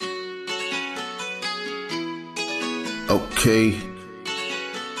Okay.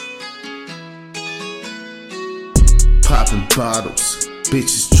 Popping bottles,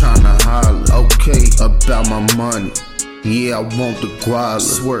 bitches tryna holler. Okay, about my money. Yeah, I want the Gwalla.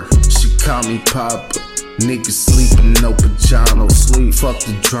 Swear, she call me Papa. Niggas sleeping, no pajamas. Sleep, fuck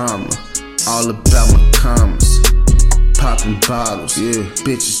the drama. All about my commas. Popping bottles, yeah.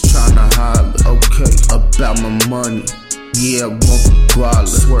 Bitches tryna holler. Okay, about my money. Yeah, I want the Gwalla.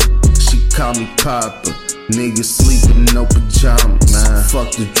 Swear, she call me Papa. Niggas sleeping, no pajamas. Man, fuck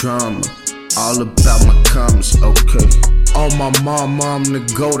the drama. All about my commas, okay. On my mom, I'm the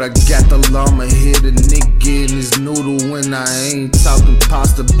goat. I got the llama. Hit a nigga in his noodle when I ain't talking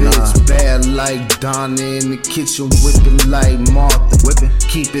pasta, bitch. Bad like Donna in the kitchen, whipping like Martha. Whipping,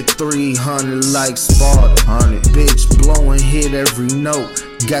 keep it 300 like Sparta. Bitch blowing, hit every note.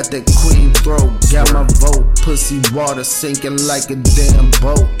 Got that queen throat, got my vote. Pussy water sinking like a damn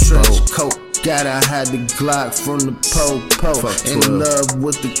boat. Trench coat. Gotta hide the Glock from the po-po. In love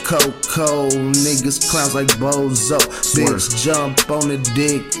with the cocoa. Niggas clowns like Bozo. Bitch jump on the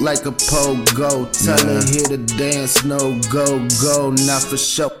dick like a pogo. Tell her hit a dance, no go. Not for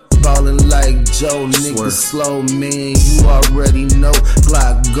show. Ballin' like Joe, nigga slow, man, you already know.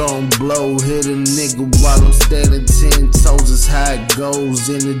 Glock gon' blow, hit a nigga while I'm standing 10 toes. Is how it goes,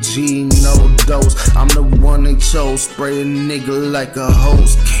 in the G, no dose. I'm the one they chose, spray a nigga like a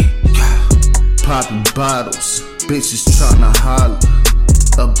hose. Popping bottles, bitches tryna holler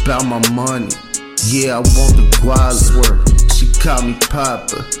about my money. Yeah, I want the Gwalla. She call me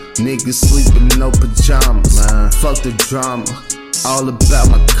Papa. Niggas sleeping, no pajamas. Man, fuck the drama. All about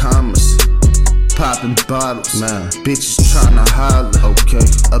my commas. Popping bottles, man. Bitches tryna holler. Okay,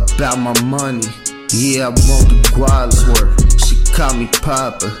 about my money. Yeah, I want the Gwalla. She call me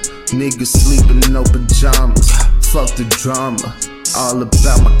Papa. Niggas sleeping, no pajamas. Fuck the drama. All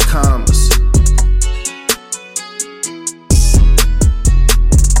about my commas.